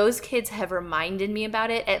 But those kids have reminded me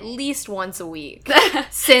about it at least once a week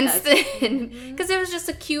since then. Because it was just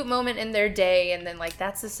a cute moment in their day. And then, like,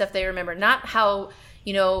 that's the stuff they remember. Not how,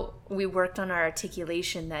 you know, we worked on our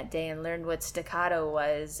articulation that day and learned what staccato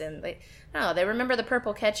was. And, like, no, they remember the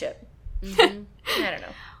purple ketchup. I don't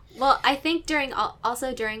know. Well, I think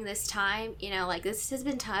during this time, you know, like, this has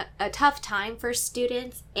been a tough time for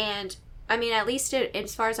students. And I mean, at least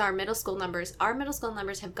as far as our middle school numbers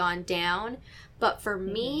have gone down. But for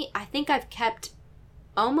me, I think I've kept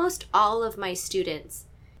almost all of my students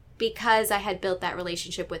because I had built that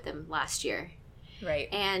relationship with them last year. Right.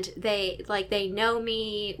 And they know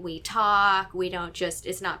me, we talk, we don't just,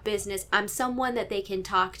 it's not business. I'm someone that they can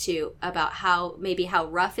talk to about how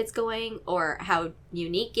rough it's going or how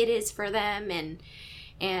unique it is for them.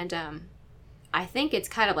 And I think it's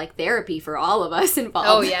kind of like therapy for all of us involved.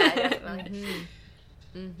 Oh, yeah, definitely.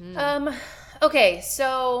 Okay,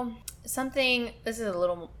 so this is a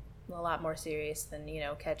lot more serious than, you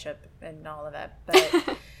know, ketchup and all of that.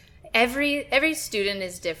 But every student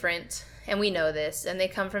is different, and we know this, and they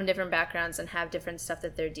come from different backgrounds and have different stuff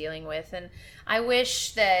that they're dealing with. And I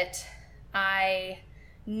wish that I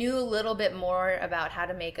knew a little bit more about how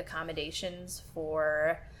to make accommodations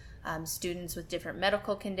for students with different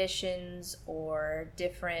medical conditions or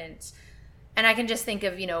different, and I can just think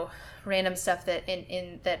of, you know, random stuff that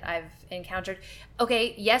that I've encountered.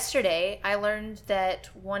 Okay, yesterday I learned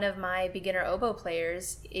that one of my beginner oboe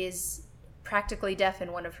players is practically deaf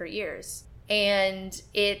in one of her ears, and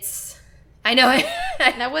I know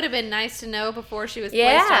that would have been nice to know before she was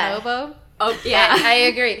placed on oboe. Oh yeah, I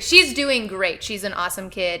agree. She's doing great. She's an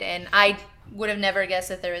awesome kid, and I would have never guessed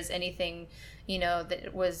that there was anything, you know,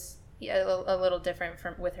 that was a little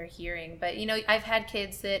different with her hearing. But, you know, I've had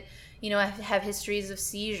kids that, you know, have histories of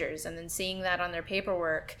seizures, and then seeing that on their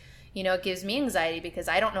paperwork, you know, it gives me anxiety because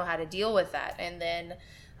I don't know how to deal with that. And then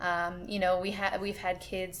We've had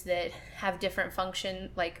kids that have different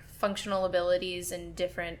functional abilities and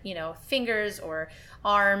different, fingers or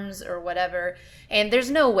arms or whatever. And there's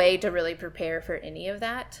no way to really prepare for any of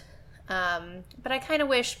that. But I kind of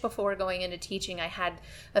wish before going into teaching, I had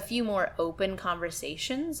a few more open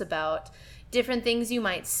conversations about different things you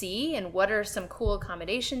might see and what are some cool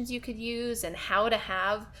accommodations you could use and how to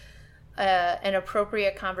have an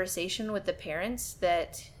appropriate conversation with the parents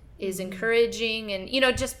that is encouraging and,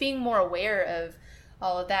 just being more aware of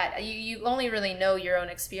all of that. You only really know your own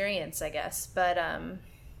experience, I guess. But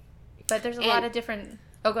there's a lot of different...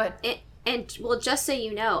 Oh, go ahead. And well, just so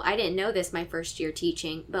you know, I didn't know this my first year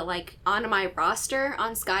teaching, but like on my roster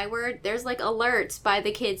on Skyward, there's like alerts by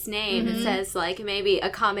the kid's name that says like maybe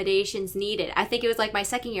accommodations needed. I think it was like my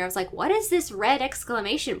second year. I was like, what does this red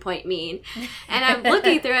exclamation point mean? And I'm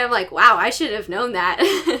looking through it, I'm like, wow, I should have known that.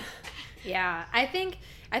 Yeah, I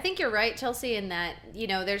think you're right, Chelsea, in that,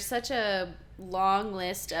 there's such a long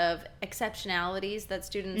list of exceptionalities that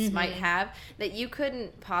students might have that you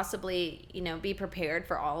couldn't possibly, be prepared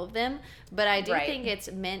for all of them. But I do think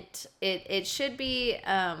it's meant, it should be,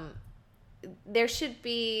 it should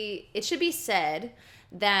be said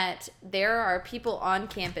that there are people on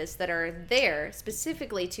campus that are there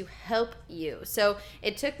specifically to help you. So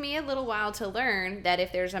it took me a little while to learn that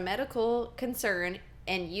if there's a medical concern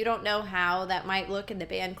and you don't know how that might look in the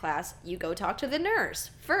band class, you go talk to the nurse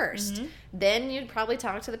first. Then you'd probably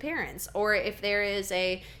talk to the parents. Or if there is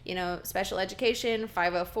a, special education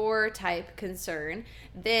 504 type concern,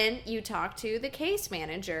 then you talk to the case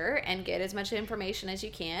manager and get as much information as you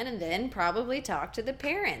can, and then probably talk to the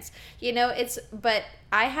parents. But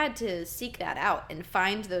I had to seek that out and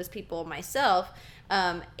find those people myself.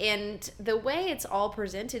 And the way it's all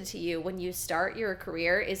presented to you when you start your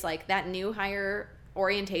career is like that new hire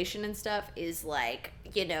orientation and stuff is like,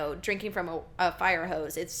 drinking from a fire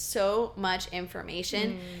hose. It's so much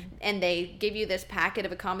information, and they give you this packet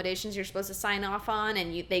of accommodations you're supposed to sign off on,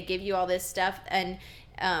 and they give you all this stuff, and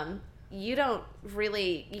you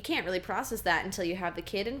can't really process that until you have the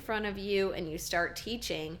kid in front of you and you start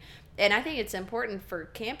teaching. And I think it's important for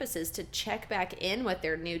campuses to check back in with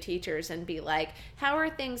their new teachers and be like, how are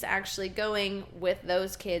things actually going with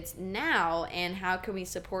those kids now, and how can we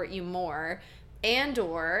support you more? And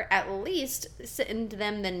or at least send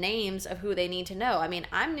them the names of who they need to know. I mean,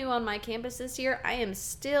 I'm new on my campus this year. I am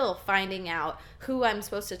still finding out who I'm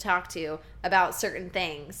supposed to talk to about certain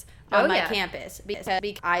things on my campus because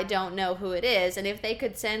I don't know who it is. And if they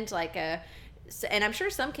could send and I'm sure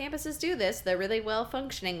some campuses do this, the really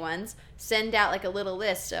well-functioning ones, send out like a little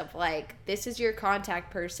list of like, this is your contact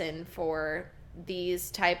person for these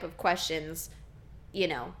type of questions,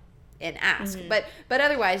 and ask. But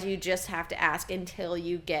otherwise, you just have to ask until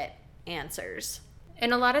you get answers.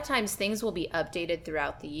 And a lot of times things will be updated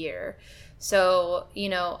throughout the year. So,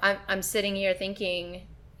 I'm sitting here thinking,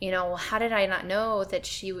 how did I not know that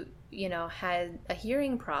she, had a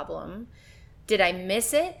hearing problem? Did I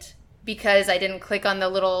miss it because I didn't click on the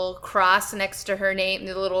little cross next to her name,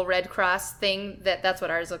 the little red cross thing? That's what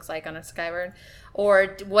ours looks like on a Skyward.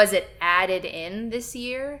 Or was it added in this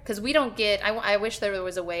year? Because we don't get, I wish there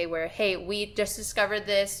was a way where, hey, we just discovered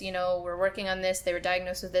this, we're working on this, they were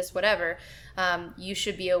diagnosed with this, whatever. You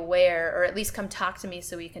should be aware, or at least come talk to me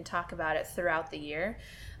so we can talk about it throughout the year.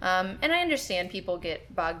 And I understand people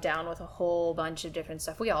get bogged down with a whole bunch of different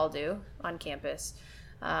stuff. We all do on campus.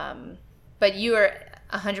 But you are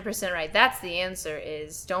 100% right. That's the answer,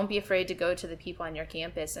 is don't be afraid to go to the people on your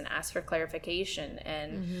campus and ask for clarification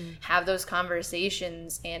and have those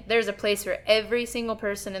conversations. And there's a place for every single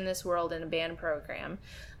person in this world in a band program.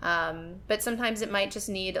 But sometimes it might just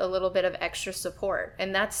need a little bit of extra support,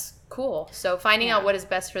 and that's cool. So finding out what is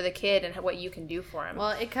best for the kid and what you can do for him. Well,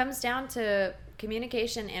 it comes down to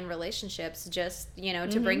communication and relationships, just,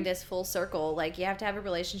 to bring this full circle. Like, you have to have a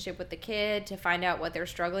relationship with the kid to find out what they're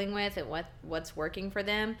struggling with and what's working for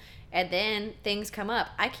them. And then things come up.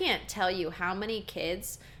 I can't tell you how many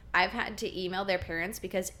kids I've had to email their parents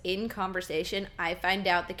because in conversation, I find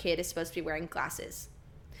out the kid is supposed to be wearing glasses.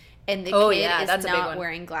 And the kid is not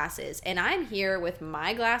wearing glasses. And I'm here with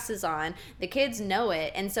my glasses on. The kids know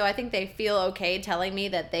it. And so I think they feel okay telling me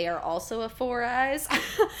that they are also a 4 eyes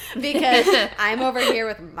because I'm over here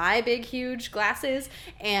with my big, huge glasses.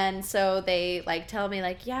 And so they tell me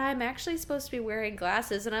yeah, I'm actually supposed to be wearing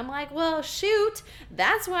glasses. And I'm like, well, shoot,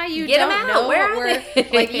 that's why you don't know where we're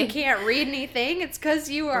you can't read anything. It's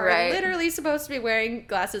because you are literally supposed to be wearing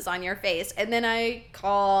glasses on your face. And then I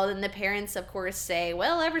call, and the parents, of course, say,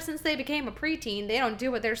 well, ever since since they became a preteen, they don't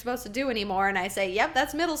do what they're supposed to do anymore. And I say, yep,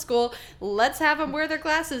 that's middle school. Let's have them wear their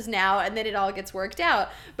glasses now. And then it all gets worked out.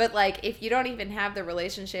 But like, if you don't even have the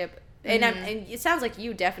relationship, and, and it sounds like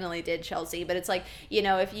you definitely did, Chelsea, but it's like, you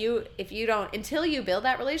know, if you don't, until you build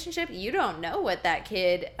that relationship, you don't know what that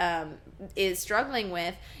kid is struggling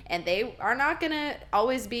with, and they are not going to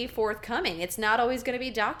always be forthcoming. It's not always going to be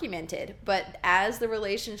documented, but as the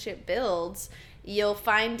relationship builds, you'll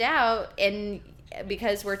find out, and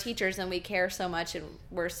because we're teachers and we care so much and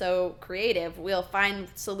we're so creative, we'll find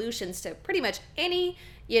solutions to pretty much any,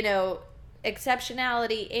 you know,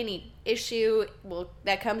 exceptionality, any issue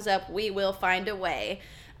that comes up. We will find a way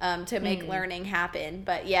to make learning happen.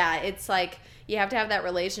 But yeah, it's like you have to have that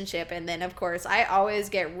relationship. And then of course I always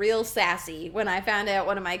get real sassy when I found out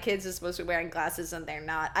one of my kids is supposed to be wearing glasses and they're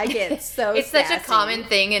not. I get so it's sassy. Such a common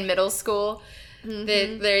thing in middle school.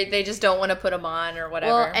 They just don't want to put them on or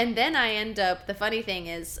whatever. Well, and then the funny thing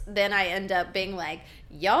is, then I end up being like,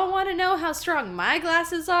 y'all want to know how strong my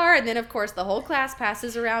glasses are? And then, of course, the whole class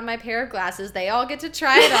passes around my pair of glasses. They all get to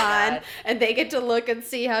try it on, and they get to look and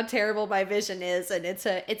see how terrible my vision is. And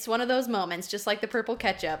it's one of those moments, just like the purple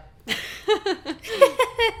ketchup.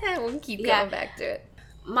 We'll keep going back to it.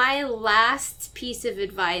 My last piece of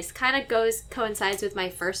advice kind of coincides with my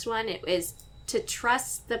first one. It was to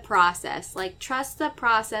trust the process. Like, trust the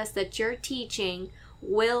process that you're teaching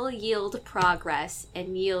will yield progress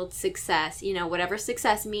and yield success, you know, whatever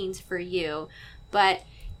success means for you. But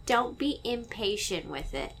don't be impatient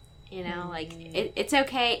with it, you know, like it's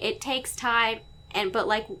okay. It takes time. But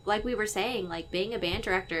like we were saying, like being a band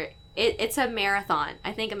director, it's a marathon.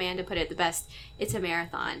 I think Amanda put it the best. It's a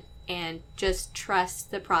marathon, and just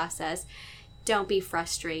trust the process. Don't be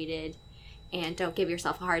frustrated. And don't give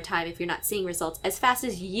yourself a hard time if you're not seeing results as fast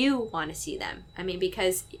as you want to see them. I mean,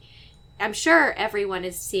 because I'm sure everyone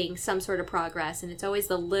is seeing some sort of progress, and it's always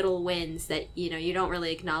the little wins that, you know, you don't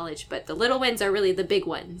really acknowledge, but the little wins are really the big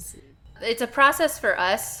ones. It's a process for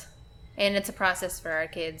us, and it's a process for our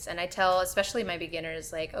kids. And I tell, especially my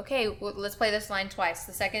beginners, like, okay, well, let's play this line twice.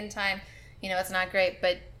 The second time, you know, it's not great,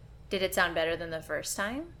 but did it sound better than the first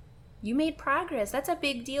time? You made progress. That's a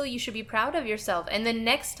big deal. You should be proud of yourself. And the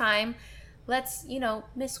next time, let's, you know,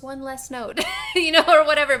 miss one less note, you know, or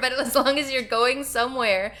whatever. But as long as you're going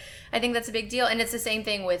somewhere, I think that's a big deal. And it's the same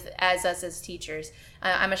thing with us as teachers.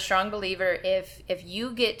 I'm a strong believer if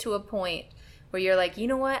you get to a point where you're like, you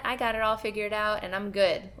know what, I got it all figured out and I'm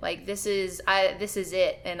good. Like this is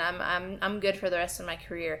it, and I'm good for the rest of my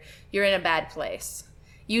career. You're in a bad place.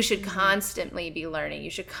 You should constantly be learning. You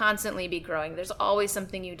should constantly be growing. There's always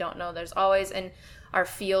something you don't know. There's always, in our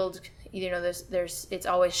field, you know, there's it's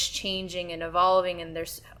always changing and evolving, and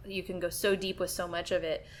you can go so deep with so much of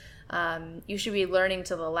it. You should be learning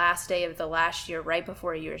till the last day of the last year, right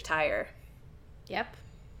before you retire. Yep,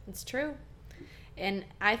 it's true. And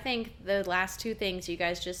I think the last two things you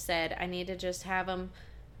guys just said, I need to just have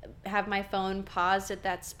my phone paused at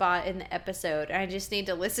that spot in the episode. I just need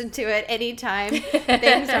to listen to it anytime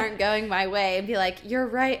things aren't going my way and be like, you're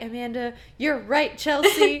right, Amanda. You're right,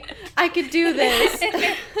 Chelsea. I could do this.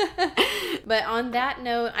 But on that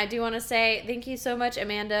note, I do want to say thank you so much,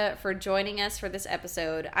 Amanda, for joining us for this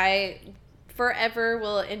episode. I forever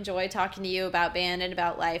will enjoy talking to you about band and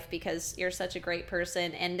about life because you're such a great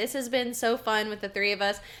person, and this has been so fun with the three of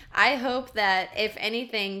us. I hope that if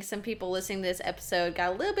anything, some people listening to this episode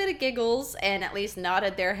got a little bit of giggles and at least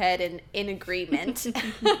nodded their head in agreement,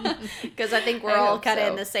 because I think we're all kind of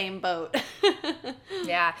in the same boat.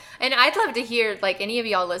 Yeah, and I'd love to hear, like, any of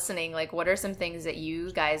y'all listening, like, what are some things that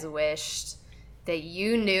you guys wished that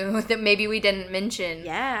you knew that maybe we didn't mention,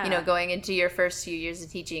 you know, going into your first few years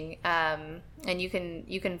of teaching. And you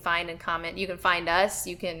can find and comment. You can find us.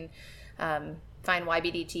 You can find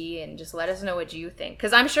YBDT and just let us know what you think.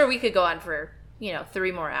 Because I'm sure we could go on for, you know,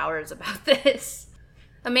 3 more hours about this.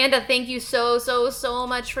 Amanda, thank you so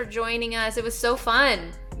much for joining us. It was so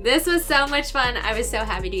fun. This was so much fun. I was so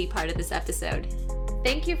happy to be part of this episode.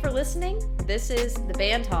 Thank you for listening. This is The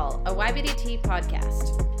Band Hall, a YBDT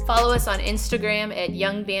podcast. Follow us on Instagram at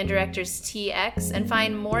Young Band Directors TX and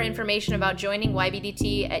find more information about joining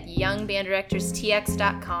YBDT at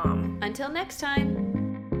youngbanddirectorstx.com. Until next time.